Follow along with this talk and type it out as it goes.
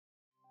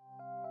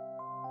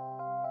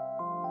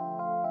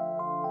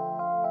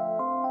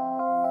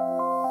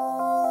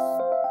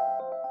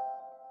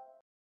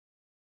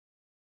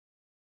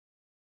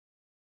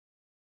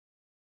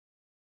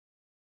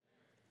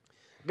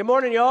Good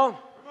morning, y'all.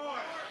 Good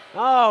morning.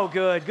 Oh,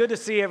 good. Good to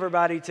see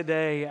everybody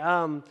today.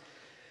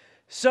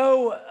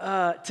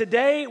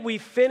 Today we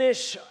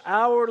finish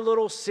our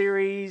little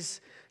series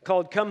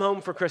called Come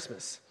Home for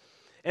Christmas.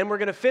 And we're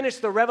going to finish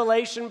the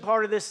Revelation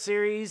part of this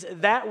series.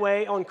 That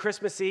way, on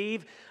Christmas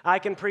Eve, I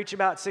can preach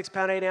about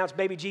 6-pound, 8-ounce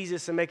baby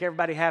Jesus and make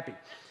everybody happy.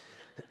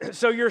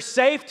 So you're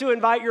safe to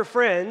invite your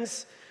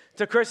friends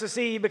to Christmas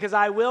Eve because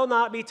I will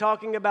not be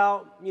talking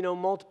about,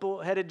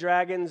 multiple-headed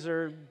dragons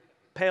or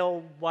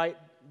pale white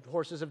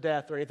horses of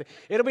death or anything.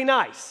 It'll be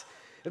nice.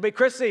 It'll be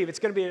Christmas Eve. It's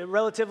going to be a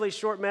relatively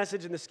short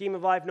message in the scheme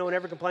of life. No one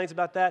ever complains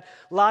about that.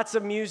 Lots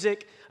of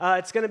music.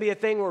 It's going to be a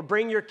thing where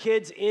bring your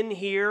kids in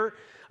here.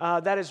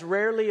 That is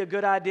rarely a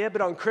good idea,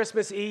 but on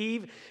Christmas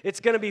Eve, it's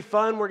going to be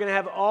fun. We're going to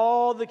have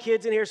all the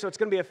kids in here, so it's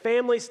going to be a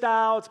family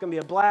style. It's going to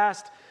be a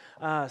blast.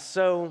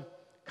 So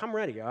come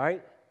ready, all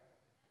right?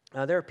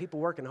 There are people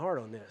working hard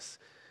on this.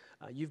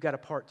 You've got a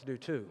part to do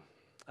too.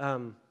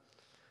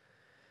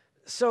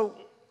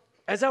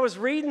 As I was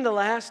reading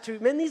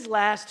these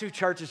last two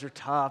churches are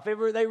tough. They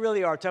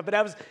really are tough.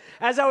 But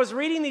as I was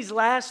reading these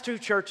last two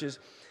churches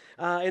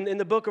in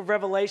the book of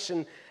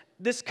Revelation,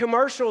 this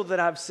commercial that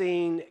I've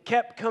seen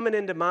kept coming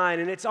into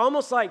mind. And it's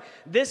almost like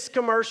this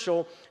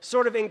commercial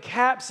sort of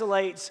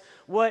encapsulates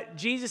what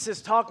Jesus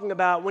is talking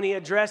about when he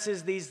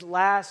addresses these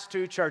last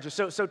two churches.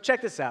 So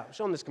check this out.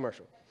 Show them this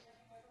commercial.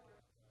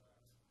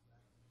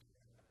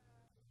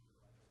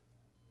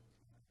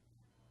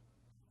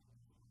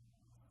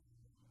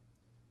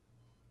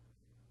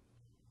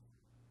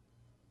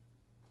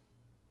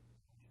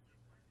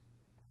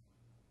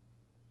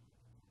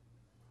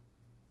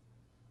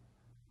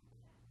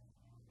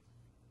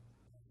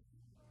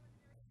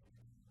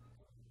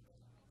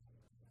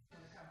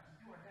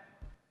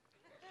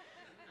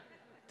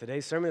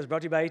 Today's sermon is brought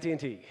to you by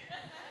AT&T.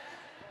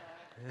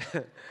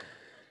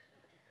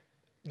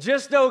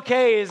 Just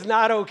okay is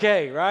not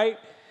okay, right?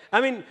 I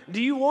mean, do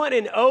you want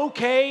an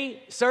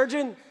okay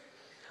surgeon?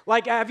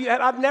 Like,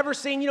 I've never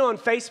seen, on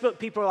Facebook,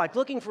 people are like,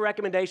 looking for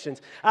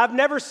recommendations. I've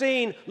never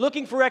seen,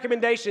 looking for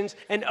recommendations,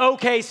 an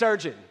okay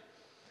surgeon.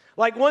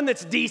 Like one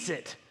that's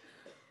decent.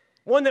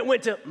 One that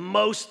went to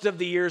most of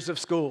the years of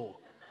school.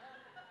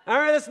 All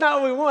right, that's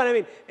not what we want. I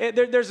mean,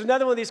 there's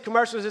another one of these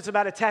commercials that's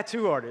about a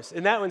tattoo artist,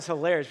 and that one's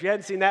hilarious. If you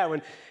hadn't seen that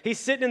one, he's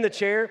sitting in the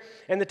chair,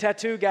 and the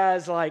tattoo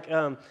guy's like,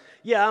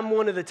 yeah, I'm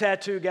one of the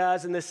tattoo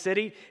guys in this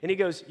city. And he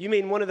goes, you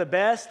mean one of the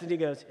best? And he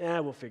goes,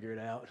 we'll figure it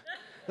out.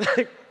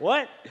 Like,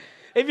 what?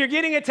 If you're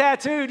getting a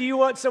tattoo, do you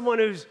want someone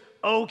who's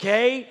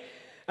okay?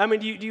 I mean,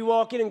 do you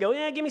walk in and go,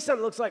 give me something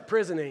that looks like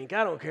prison ink.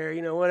 I don't care,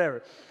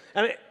 whatever.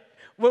 I mean,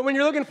 when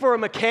you're looking for a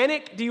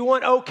mechanic, do you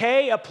want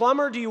okay? A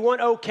plumber, do you want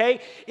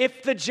okay?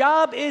 If the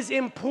job is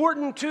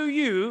important to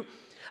you,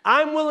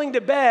 I'm willing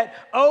to bet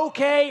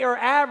okay or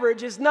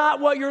average is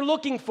not what you're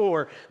looking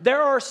for.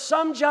 There are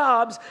some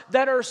jobs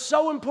that are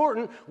so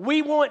important,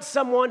 we want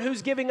someone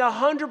who's giving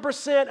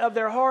 100% of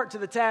their heart to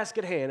the task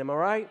at hand. Am I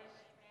right?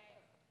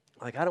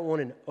 Like, I don't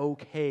want an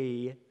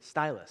okay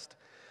stylist.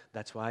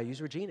 That's why I use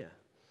Regina.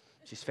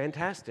 She's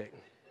fantastic.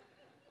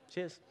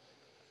 She is.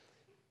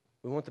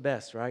 We want the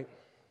best, right?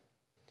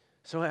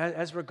 So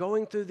as we're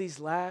going through these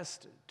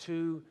last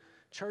two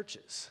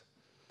churches,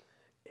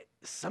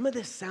 some of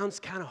this sounds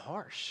kind of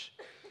harsh,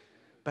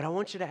 but I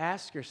want you to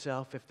ask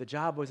yourself, if the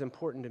job was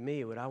important to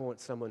me, would I want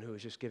someone who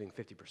was just giving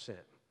 50%?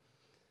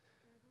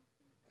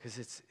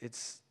 Because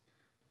it's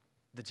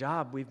the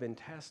job we've been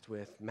tasked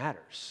with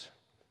matters.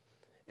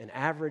 And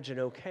average and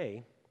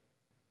okay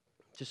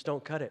just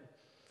don't cut it.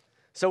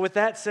 So with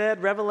that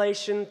said,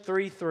 Revelation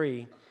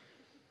 3:3,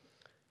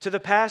 to the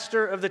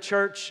pastor of the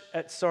church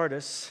at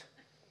Sardis.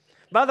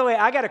 By the way,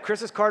 I got a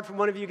Christmas card from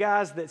one of you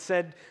guys that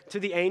said, to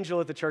the angel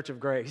at the Church of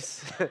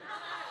Grace.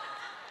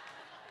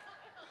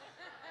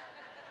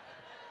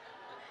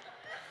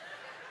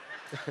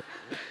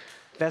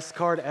 Best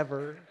card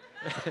ever.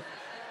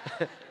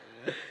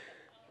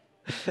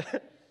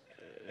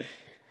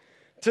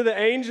 To the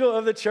angel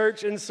of the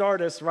church in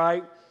Sardis,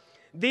 right?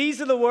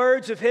 These are the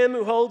words of him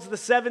who holds the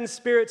 7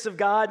 spirits of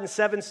God and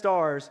 7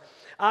 stars.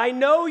 I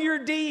know your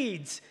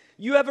deeds.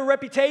 You have a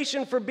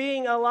reputation for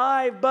being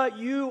alive, but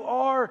you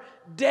are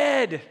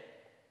dead.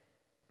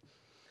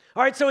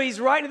 All right, so he's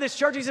writing to this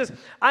church. He says,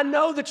 I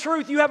know the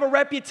truth. You have a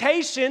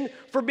reputation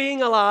for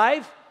being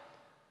alive,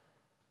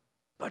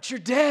 but you're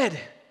dead.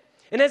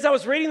 And as I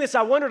was reading this,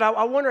 I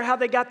wonder how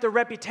they got the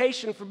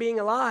reputation for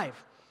being alive.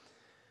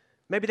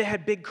 Maybe they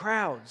had big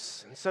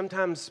crowds, and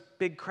sometimes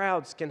big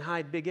crowds can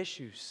hide big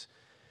issues.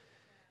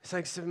 It's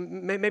like, so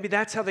maybe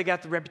that's how they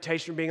got the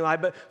reputation of being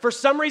alive. But for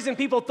some reason,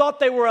 people thought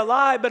they were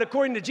alive. But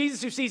according to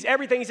Jesus, who sees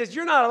everything, he says,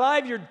 you're not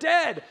alive, you're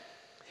dead.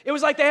 It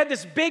was like they had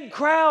this big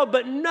crowd,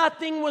 but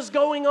nothing was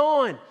going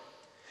on.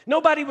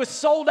 Nobody was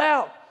sold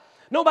out.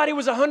 Nobody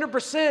was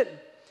 100%. He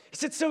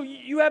said, so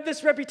you have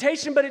this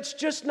reputation, but it's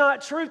just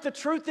not truth. The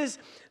truth is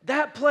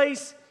that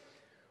place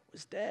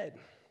was dead.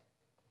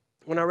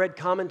 When I read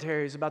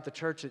commentaries about the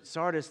church at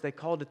Sardis, they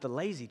called it the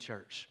lazy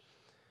church,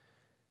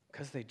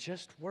 because they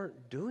just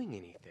weren't doing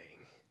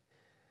anything.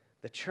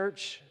 The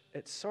church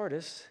at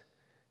Sardis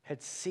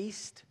had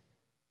ceased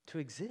to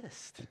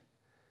exist.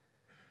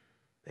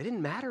 They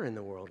didn't matter in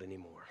the world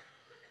anymore.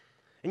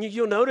 And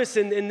you'll notice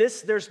in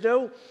this, there's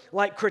no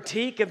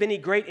critique of any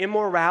great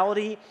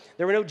immorality.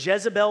 There were no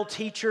Jezebel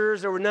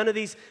teachers. There were none of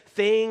these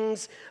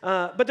things.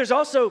 But there's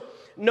also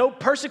no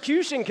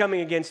persecution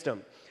coming against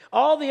them.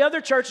 All the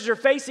other churches are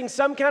facing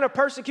some kind of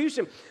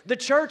persecution. The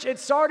church at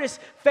Sardis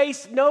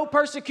faced no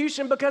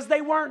persecution because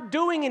they weren't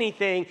doing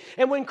anything.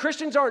 And when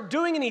Christians aren't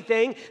doing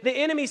anything, the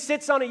enemy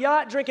sits on a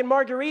yacht drinking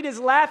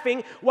margaritas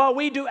laughing while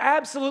we do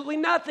absolutely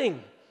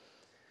nothing.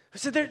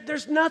 So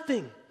there's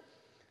nothing.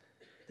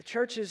 The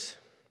church is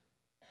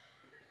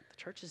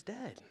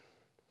dead.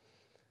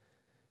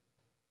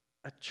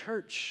 A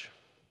church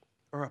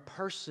or a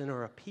person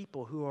or a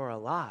people who are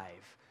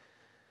alive,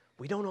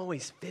 we don't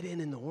always fit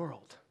in the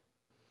world.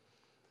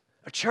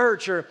 A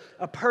church or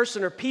a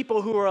person or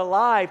people who are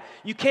alive,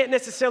 you can't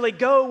necessarily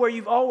go where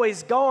you've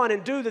always gone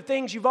and do the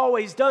things you've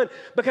always done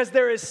because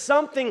there is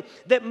something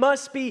that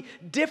must be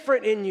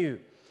different in you.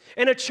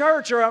 And a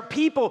church or a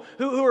people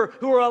who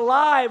are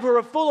alive, who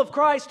are full of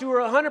Christ, who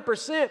are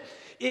 100%,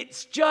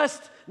 it's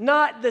just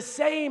not the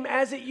same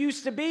as it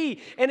used to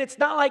be. And it's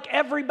not like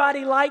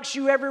everybody likes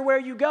you everywhere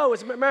you go.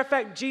 As a matter of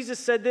fact, Jesus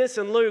said this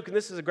in Luke, and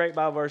this is a great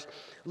Bible verse,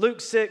 Luke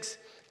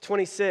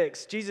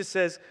 6:26. Jesus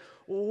says,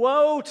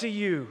 "Woe to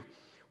you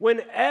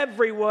when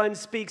everyone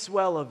speaks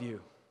well of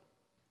you."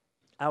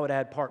 I would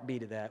add part B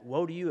to that.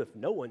 Woe to you if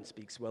no one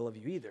speaks well of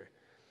you either.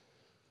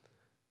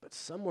 But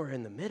somewhere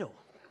in the middle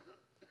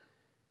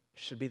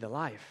should be the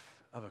life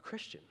of a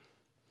Christian.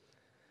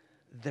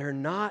 They're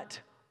not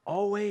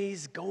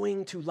always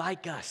going to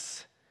like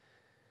us.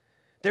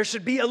 There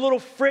should be a little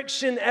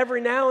friction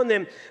every now and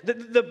then.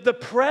 The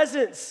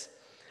presence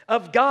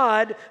of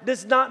God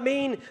does not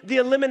mean the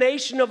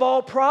elimination of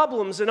all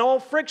problems and all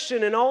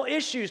friction and all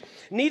issues.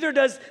 Neither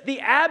does the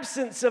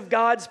absence of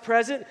God's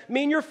presence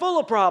mean you're full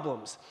of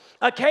problems.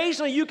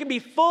 Occasionally, you can be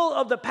full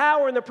of the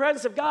power and the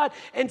presence of God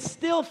and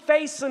still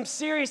face some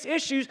serious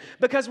issues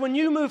because when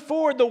you move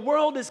forward, the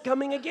world is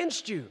coming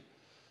against you.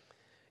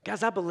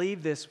 Guys, I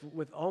believe this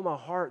with all my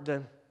heart.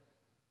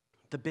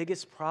 The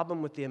biggest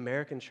problem with the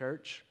American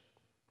church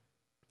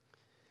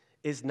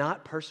is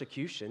not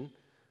persecution,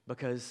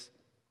 because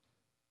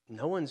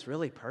no one's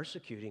really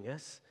persecuting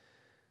us.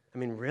 I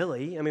mean,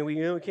 really? I mean, we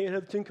can't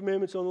have the 10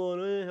 Commandments on the lawn.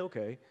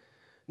 Okay.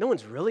 No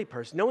one's really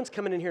no one's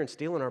coming in here and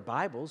stealing our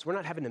Bibles. We're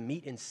not having to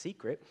meet in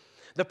secret.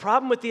 The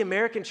problem with the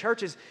American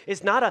church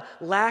is not a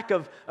lack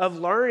of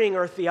learning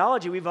or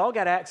theology. We've all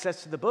got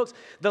access to the books.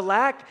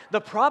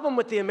 The problem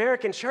with the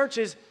American church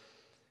is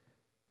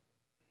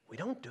we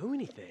don't do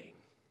anything.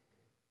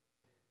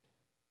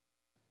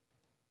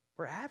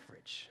 We're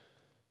average.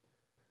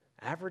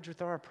 Average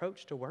with our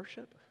approach to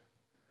worship.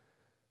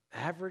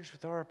 Average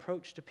with our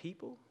approach to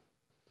people.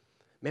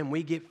 Man,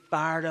 we get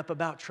fired up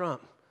about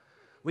Trump.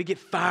 We get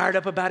fired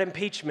up about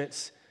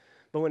impeachments.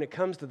 But when it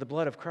comes to the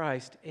blood of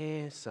Christ,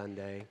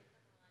 Sunday.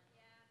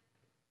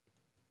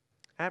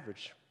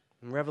 Average.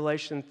 In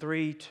Revelation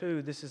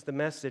 3:2, this is the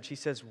message. He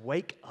says,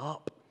 "Wake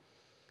up.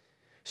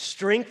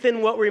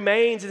 Strengthen what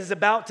remains and is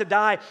about to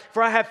die,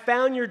 for I have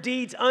found your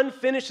deeds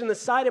unfinished in the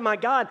sight of my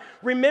God.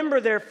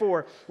 Remember,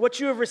 therefore, what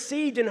you have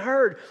received and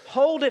heard.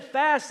 Hold it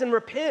fast and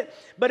repent.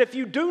 But if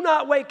you do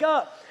not wake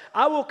up,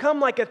 I will come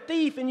like a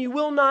thief, and you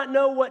will not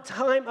know what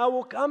time I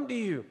will come to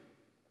you."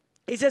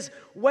 He says,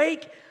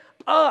 wake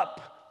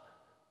up.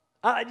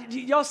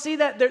 Y'all see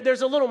that?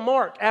 There's a little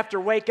mark after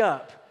wake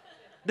up.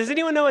 Does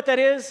anyone know what that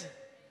is?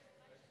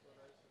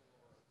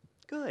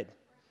 Good.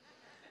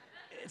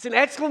 It's an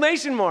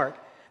exclamation mark.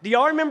 Do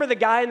y'all remember the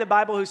guy in the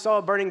Bible who saw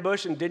a burning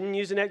bush and didn't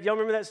use an exclamation? Y'all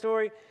remember that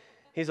story?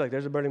 He's like,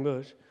 there's a burning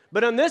bush.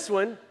 But on this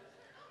one,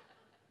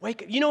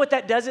 wake up. You know what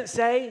that doesn't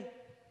say?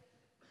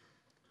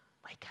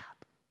 Wake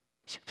up.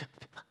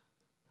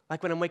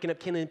 Like when I'm waking up,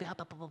 Kenley,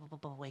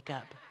 wake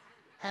up.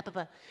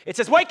 It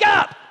says, wake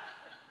up.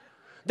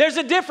 There's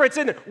a difference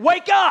in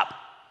wake up.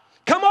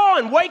 Come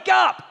on, wake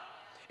up.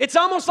 It's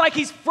almost like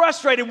he's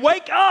frustrated.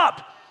 Wake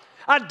up.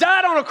 I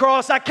died on a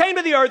cross. I came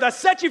to the earth. I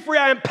set you free.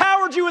 I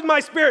empowered you with my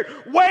spirit.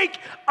 Wake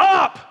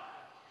up.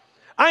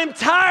 I am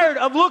tired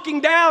of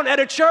looking down at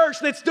a church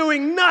that's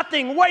doing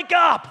nothing. Wake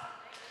up.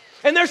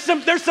 And there's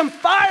some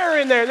fire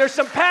in there. There's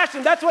some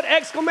passion. That's what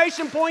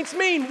exclamation points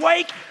mean.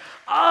 Wake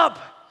up.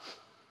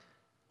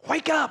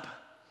 Wake up.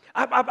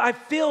 I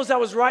feel as I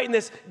was writing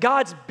this,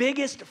 God's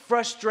biggest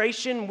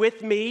frustration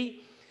with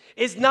me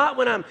is not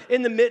when I'm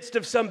in the midst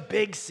of some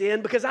big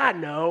sin, because I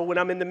know when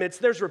I'm in the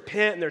midst, there's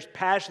repent and there's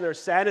passion, there's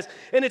sadness.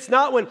 And it's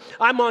not when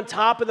I'm on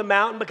top of the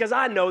mountain, because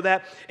I know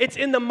that. It's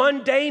in the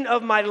mundane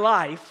of my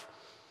life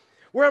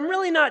where I'm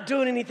really not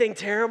doing anything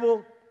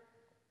terrible,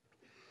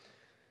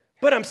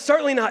 but I'm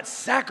certainly not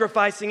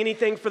sacrificing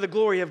anything for the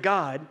glory of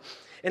God.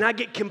 And I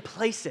get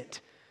complacent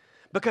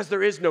because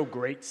there is no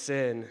great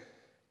sin,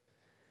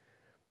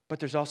 but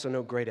there's also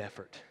no great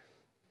effort.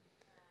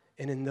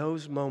 And in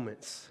those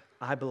moments,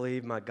 I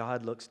believe my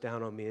God looks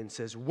down on me and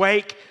says,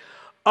 wake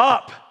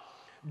up,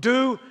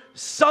 do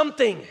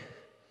something.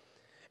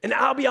 And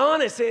I'll be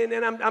honest, and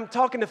I'm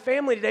talking to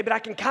family today, but I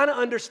can kind of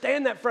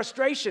understand that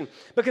frustration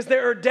because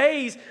there are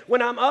days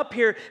when I'm up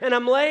here and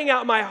I'm laying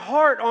out my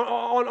heart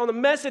on the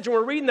message and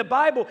we're reading the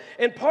Bible,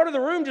 and part of the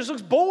room just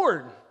looks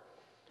bored.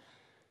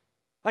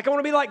 Like I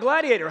want to be like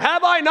Gladiator.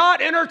 Have I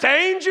not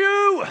entertained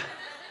you?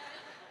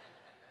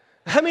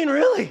 I mean,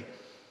 really.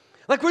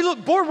 Like we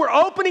look bored. We're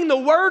opening the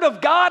Word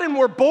of God and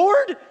we're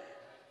bored.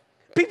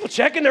 People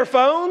checking their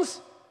phones.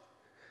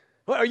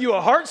 What, are you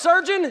a heart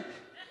surgeon?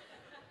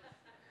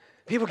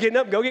 People getting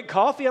up, go get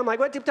coffee. I'm like,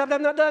 what?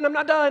 I'm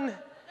not done.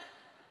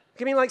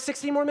 Give me like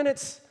 16 more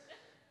minutes.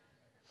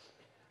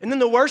 And then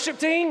the worship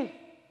team,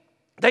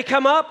 they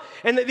come up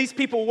and these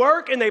people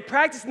work and they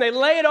practice and they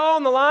lay it all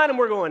on the line and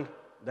we're going,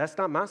 that's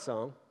not my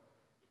song.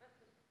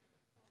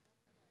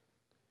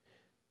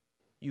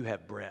 You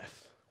have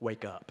breath.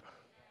 Wake up.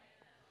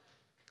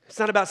 It's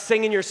not about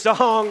singing your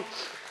song.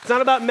 It's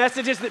not about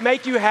messages that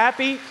make you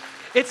happy.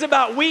 It's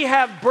about we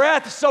have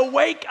breath, so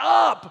wake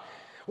up.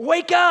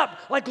 Wake up,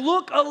 like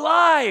look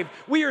alive.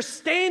 We are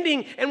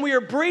standing and we are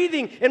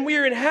breathing and we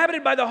are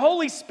inhabited by the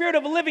Holy Spirit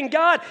of a living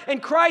God,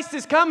 and Christ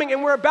is coming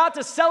and we're about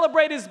to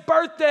celebrate His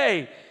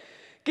birthday.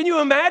 Can you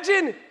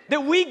imagine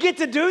that we get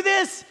to do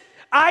this?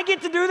 I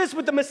get to do this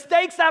with the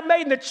mistakes I've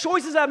made and the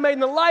choices I've made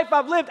and the life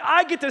I've lived.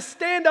 I get to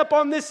stand up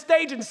on this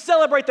stage and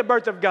celebrate the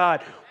birth of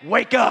God.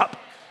 Wake up.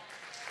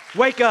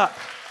 Wake up.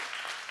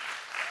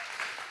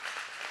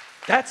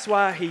 That's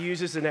why He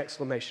uses an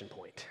exclamation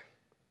point.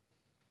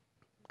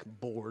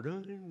 Bored.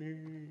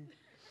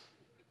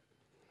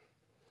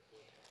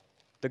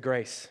 The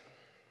grace.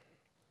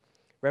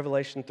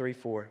 Revelation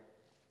 3:4.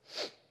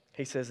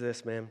 He says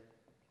this, man.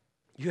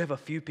 You have a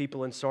few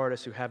people in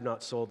Sardis who have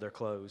not sold their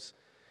clothes.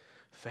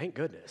 Thank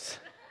goodness.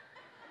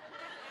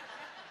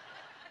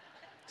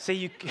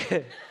 See,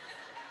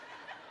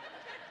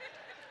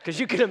 because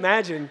you can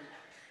imagine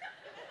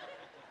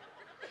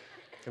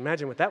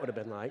what that would have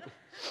been like.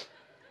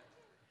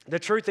 The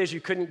truth is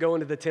you couldn't go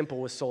into the temple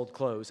with sold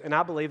clothes, and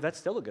I believe that's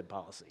still a good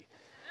policy.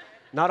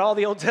 Not all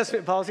the Old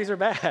Testament policies are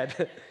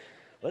bad.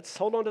 Let's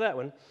hold on to that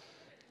one.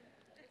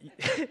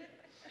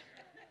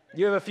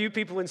 You have a few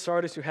people in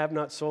Sardis who have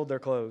not sold their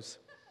clothes.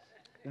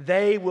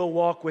 They will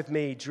walk with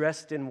me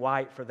dressed in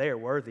white, for they are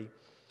worthy.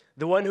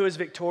 The one who is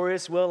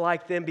victorious will,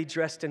 like them, be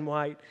dressed in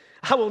white.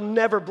 I will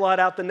never blot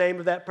out the name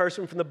of that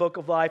person from the book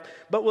of life,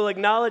 but will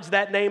acknowledge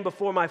that name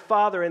before my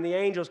Father and the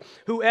angels.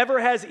 Whoever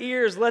has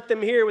ears, let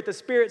them hear what the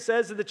Spirit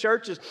says to the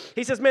churches.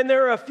 He says, man,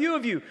 there are a few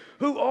of you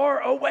who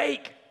are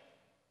awake.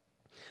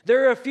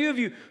 There are a few of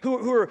you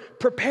who are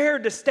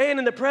prepared to stand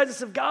in the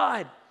presence of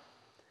God.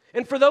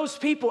 And for those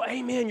people,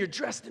 amen, you're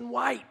dressed in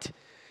white.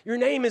 Your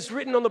name is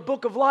written on the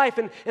book of life,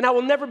 and I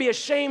will never be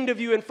ashamed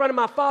of you in front of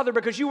my Father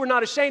because you were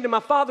not ashamed of my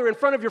Father in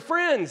front of your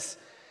friends.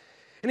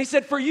 And He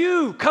said, for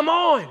you, come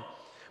on.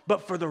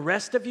 But for the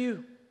rest of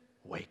you,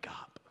 wake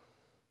up.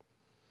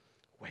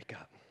 Wake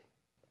up.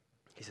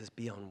 He says,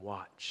 be on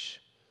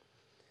watch.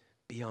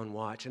 Be on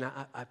watch. And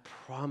I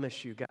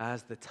promise you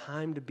guys, the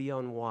time to be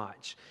on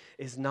watch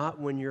is not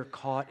when you're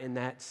caught in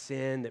that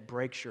sin that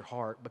breaks your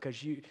heart,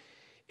 because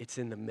it's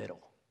in the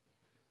middle.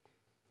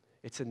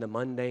 It's in the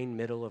mundane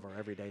middle of our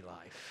everyday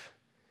life.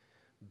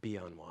 Be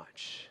on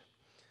watch.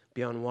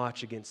 Be on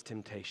watch against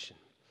temptation.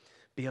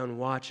 Be on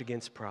watch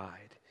against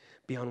pride.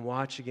 Be on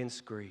watch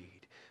against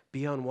greed.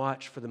 Be on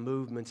watch for the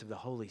movements of the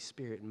Holy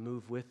Spirit and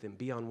move with them.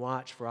 Be on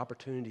watch for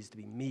opportunities to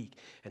be meek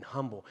and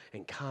humble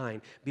and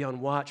kind. Be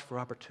on watch for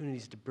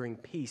opportunities to bring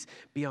peace.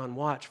 Be on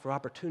watch for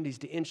opportunities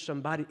to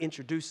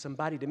introduce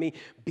somebody to me.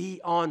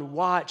 Be on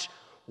watch.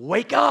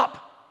 Wake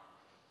up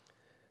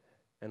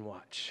and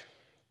watch.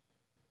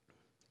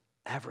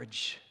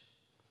 Average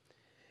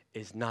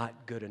is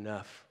not good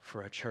enough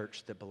for a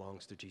church that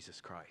belongs to Jesus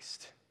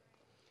Christ.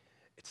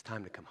 It's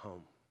time to come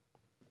home.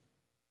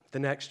 The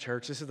next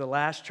church, this is the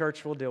last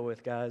church we'll deal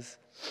with, guys.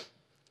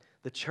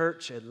 The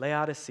church at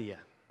Laodicea.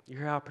 You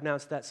hear how I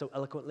pronounce that so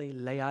eloquently?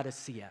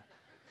 Laodicea.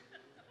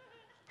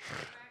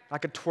 I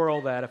could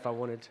twirl that if I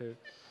wanted to.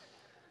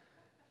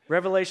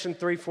 Revelation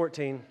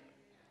 3:14.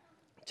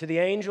 To the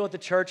angel at the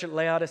church at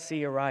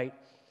Laodicea write,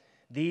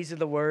 these are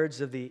the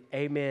words of the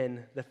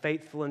Amen, the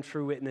faithful and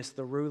true witness,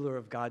 the ruler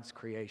of God's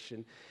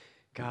creation.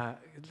 God,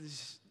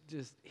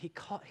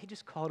 he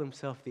just called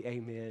himself the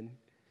Amen.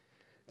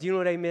 Do you know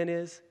what Amen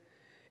is?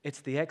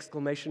 It's the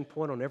exclamation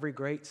point on every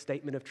great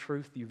statement of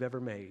truth you've ever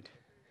made.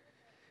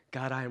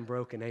 God, I am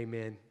broken,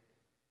 amen.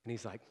 And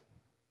He's like,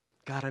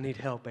 God, I need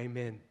help,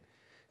 amen.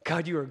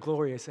 God, you are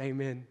glorious,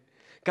 amen.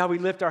 God, we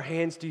lift our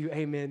hands to you,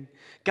 amen.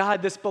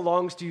 God, this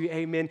belongs to you,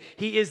 amen.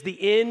 He is the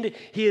end,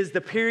 He is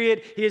the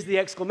period, He is the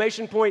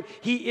exclamation point.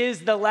 He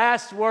is the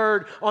last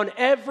word on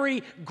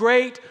every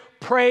great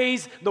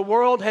praise the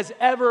world has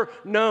ever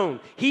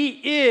known.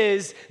 He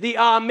is the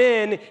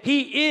amen.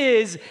 He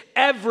is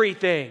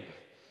everything.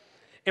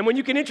 And when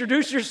you can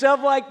introduce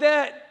yourself like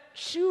that,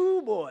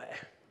 shoo, boy,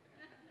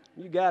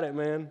 you got it,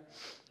 man.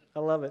 I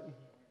love it.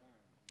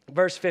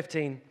 Verse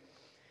 15,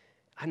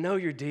 I know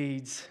your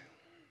deeds.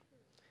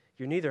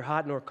 You're neither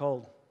hot nor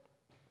cold.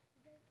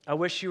 I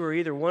wish you were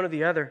either one or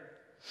the other.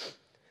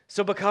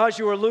 So because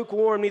you are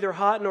lukewarm, neither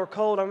hot nor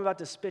cold, I'm about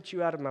to spit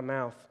you out of my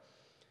mouth.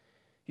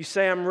 You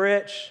say, I'm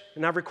rich,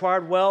 and I've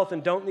acquired wealth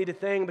and don't need a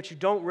thing, but you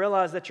don't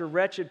realize that you're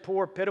wretched,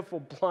 poor, pitiful,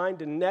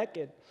 blind, and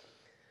naked.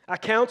 I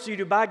counsel you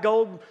to buy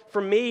gold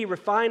from me,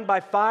 refined by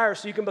fire,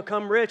 so you can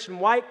become rich, and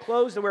white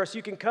clothes to wear so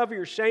you can cover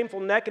your shameful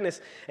nakedness,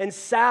 and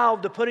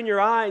salve to put in your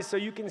eyes so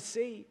you can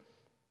see.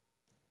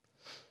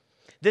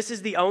 This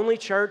is the only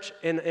church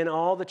in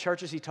all the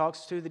churches he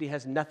talks to that he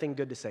has nothing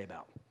good to say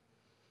about.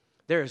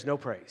 There is no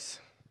praise.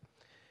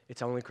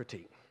 It's only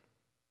critique.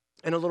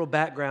 And a little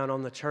background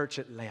on the church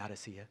at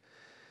Laodicea.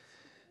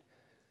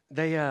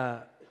 They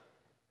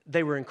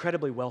were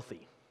incredibly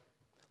wealthy.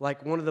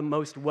 Like one of the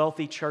most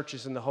wealthy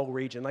churches in the whole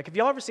region. Like, have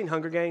y'all ever seen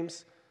Hunger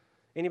Games?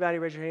 Anybody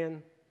raise your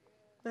hand?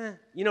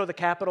 You know the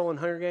Capitol in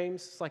Hunger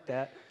Games? It's like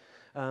that.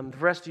 The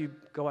rest of you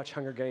go watch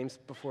Hunger Games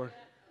before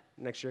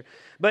next year.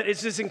 But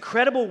it's this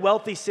incredible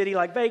wealthy city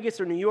like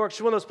Vegas or New York. It's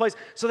one of those places.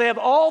 So they have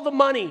all the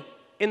money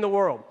in the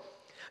world.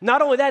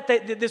 Not only that,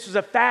 this was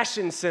a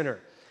fashion center.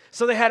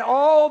 So they had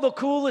all the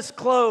coolest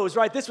clothes,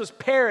 right? This was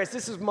Paris,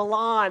 this was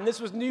Milan, this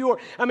was New York.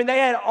 I mean, they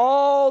had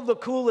all the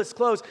coolest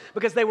clothes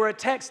because they were a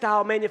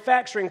textile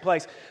manufacturing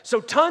place.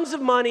 So tons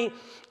of money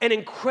and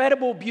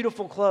incredible,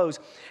 beautiful clothes.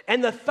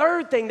 And the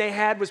third thing they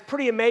had was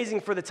pretty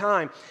amazing for the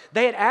time.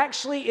 They had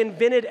actually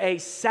invented a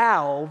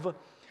salve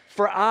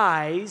for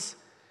eyes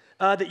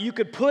that you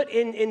could put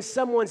in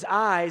someone's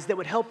eyes that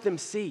would help them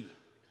see.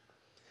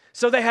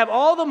 So they have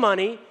all the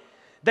money,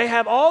 they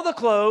have all the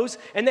clothes,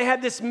 and they have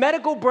this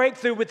medical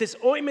breakthrough with this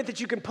ointment that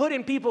you can put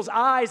in people's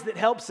eyes that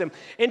helps them.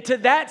 And to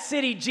that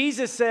city,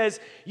 Jesus says,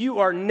 you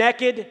are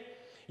naked,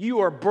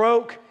 you are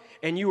broke,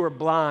 and you are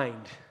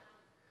blind.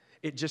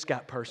 It just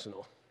got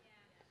personal.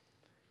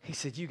 He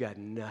said, you got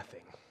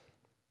nothing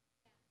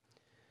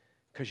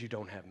because you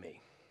don't have me.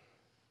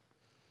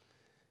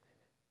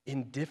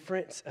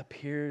 Indifference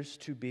appears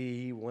to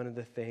be one of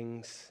the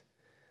things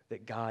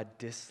that God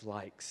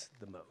dislikes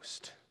the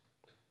most.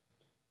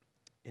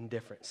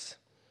 Indifference.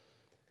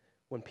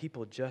 When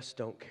people just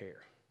don't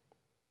care.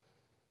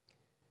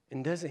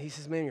 And he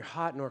says, man, you're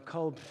hot nor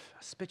cold.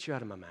 I spit you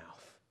out of my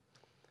mouth.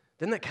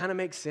 Doesn't that kind of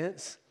make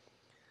sense?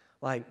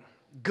 Like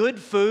good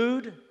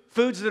food,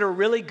 foods that are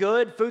really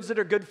good, foods that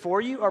are good for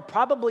you are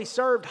probably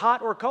served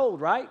hot or cold,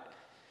 right?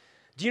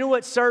 Do you know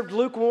what's served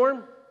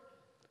lukewarm?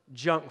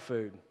 Junk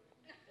food.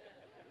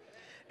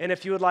 And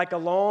if you would like a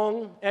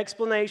long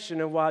explanation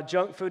of why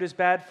junk food is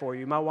bad for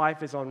you, my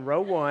wife is on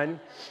row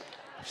 1.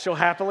 She'll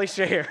happily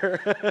share.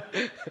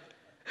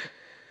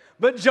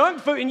 But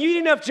junk food, and you eat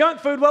enough junk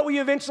food, what will you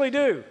eventually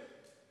do?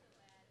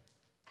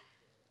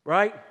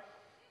 Right?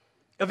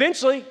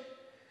 Eventually.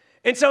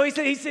 And so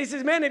he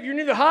says, man, if you're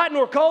neither hot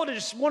nor cold, I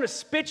just want to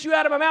spit you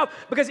out of my mouth.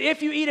 Because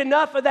if you eat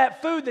enough of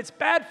that food that's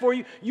bad for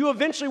you, you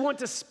eventually want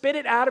to spit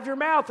it out of your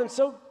mouth. And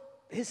so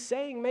his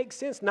saying makes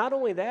sense. Not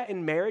only that,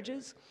 in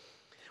marriages,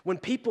 when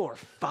people are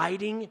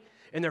fighting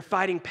and they're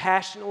fighting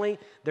passionately,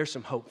 there's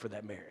some hope for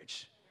that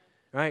marriage.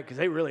 Right? Because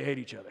they really hate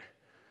each other.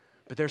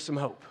 But there's some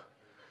hope.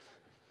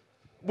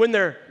 When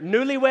they're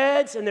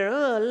newlyweds and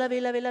they're,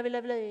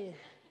 lovey,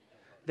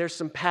 there's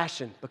some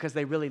passion because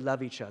they really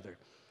love each other.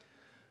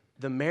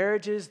 The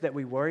marriages that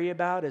we worry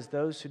about as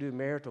those who do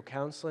marital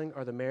counseling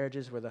are the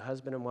marriages where the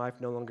husband and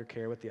wife no longer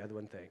care what the other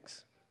one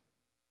thinks.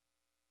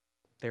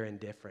 They're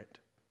indifferent.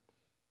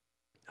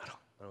 I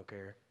don't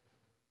care.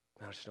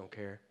 I just don't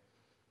care.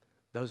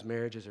 Those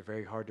marriages are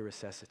very hard to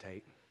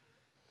resuscitate.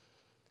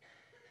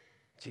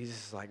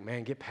 Jesus is like,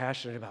 man, get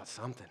passionate about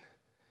something.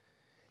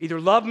 Either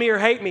love me or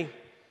hate me.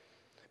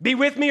 Be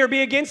with me or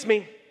be against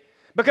me.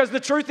 Because the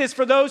truth is,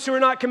 for those who are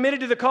not committed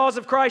to the cause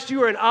of Christ,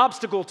 you are an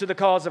obstacle to the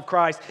cause of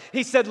Christ.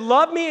 He said,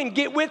 love me and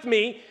get with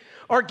me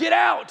or get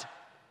out.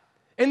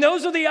 And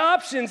those are the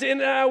options.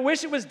 And I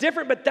wish it was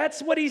different, but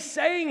that's what he's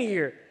saying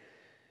here.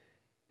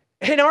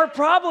 And our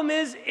problem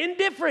is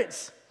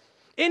indifference.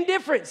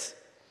 Indifference.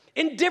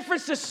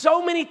 Indifference to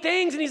so many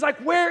things. And he's like,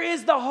 where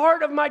is the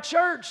heart of my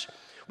church?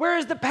 Where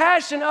is the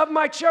passion of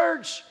my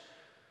church?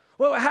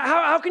 Well,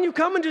 how can you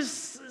come and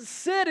just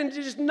sit and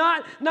just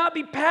not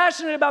be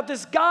passionate about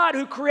this God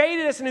who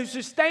created us and who's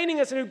sustaining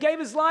us and who gave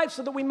his life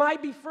so that we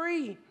might be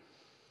free?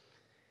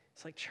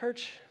 It's like,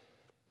 church,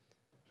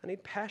 I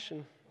need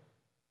passion.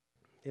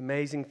 The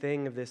amazing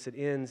thing of this, it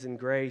ends in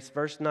grace.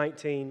 Verse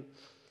 19,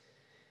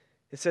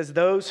 it says,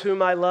 those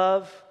whom I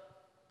love,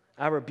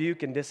 I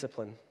rebuke and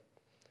discipline.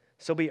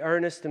 So be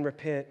earnest and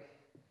repent.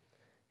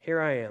 Here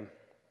I am.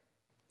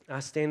 I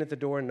stand at the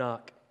door and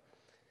knock.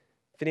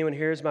 If anyone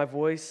hears my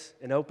voice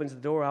and opens the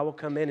door, I will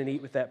come in and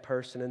eat with that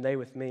person and they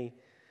with me.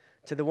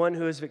 To the one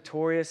who is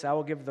victorious, I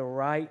will give the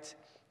right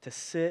to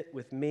sit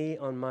with me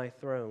on my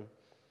throne.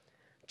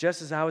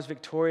 Just as I was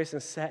victorious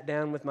and sat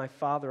down with my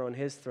Father on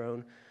his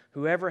throne,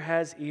 whoever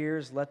has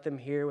ears, let them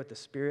hear what the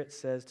Spirit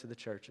says to the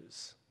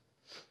churches.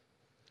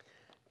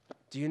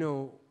 Do you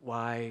know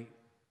why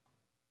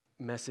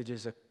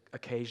messages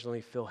occasionally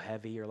feel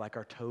heavy or like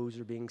our toes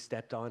are being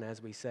stepped on,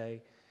 as we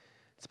say?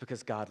 It's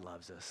because God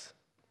loves us.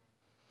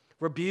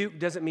 Rebuke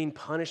doesn't mean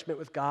punishment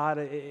with God.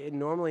 It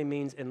normally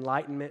means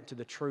enlightenment to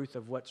the truth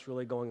of what's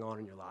really going on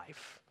in your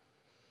life.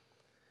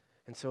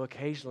 And so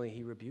occasionally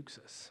he rebukes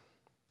us.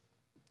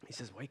 He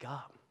says, wake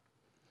up.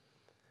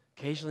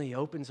 Occasionally he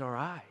opens our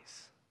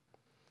eyes.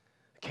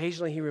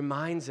 Occasionally he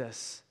reminds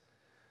us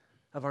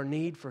of our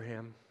need for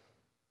him.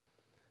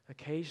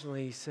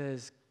 Occasionally he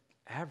says,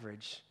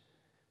 average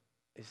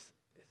is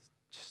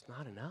just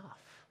not enough.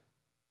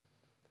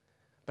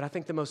 But I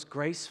think the most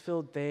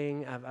grace-filled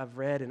thing I've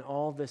read in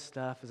all this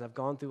stuff as I've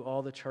gone through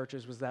all the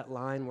churches was that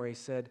line where he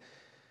said,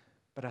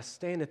 but I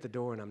stand at the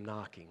door and I'm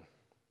knocking.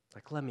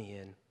 Like, let me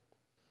in.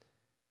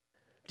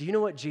 Do you know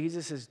what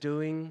Jesus is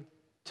doing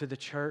to the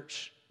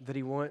church that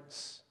he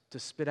wants to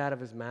spit out of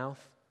his mouth?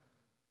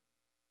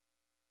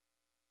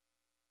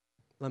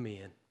 Let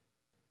me in.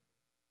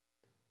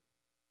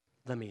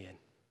 Let me in.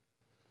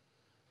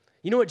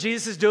 You know what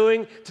Jesus is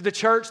doing to the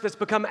church that's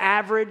become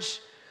average,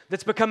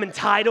 that's become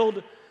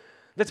entitled,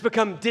 that's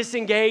become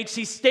disengaged?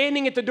 He's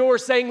standing at the door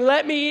saying,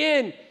 let me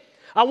in.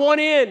 I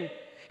want in.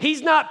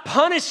 He's not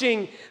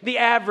punishing the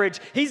average.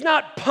 He's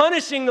not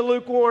punishing the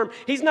lukewarm.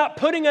 He's not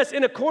putting us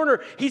in a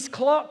corner. He's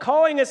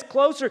calling us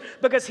closer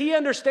because he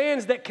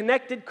understands that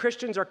connected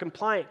Christians are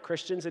compliant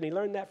Christians, and he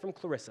learned that from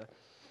Clarissa.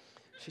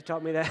 She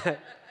taught me that.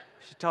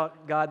 She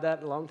taught God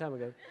that a long time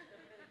ago.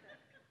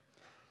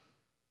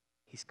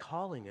 He's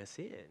calling us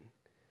in.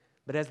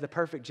 But as the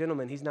perfect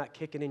gentleman, he's not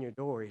kicking in your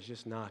door. He's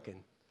just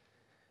knocking,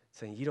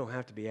 saying, you don't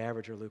have to be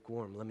average or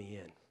lukewarm. Let me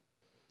in.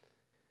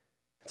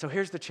 So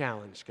here's the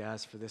challenge,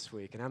 guys, for this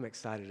week, and I'm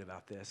excited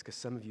about this because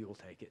some of you will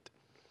take it.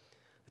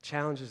 The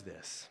challenge is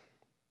this.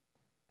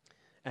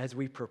 As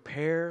we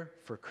prepare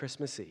for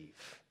Christmas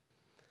Eve,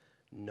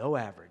 no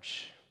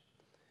average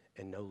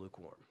and no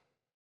lukewarm.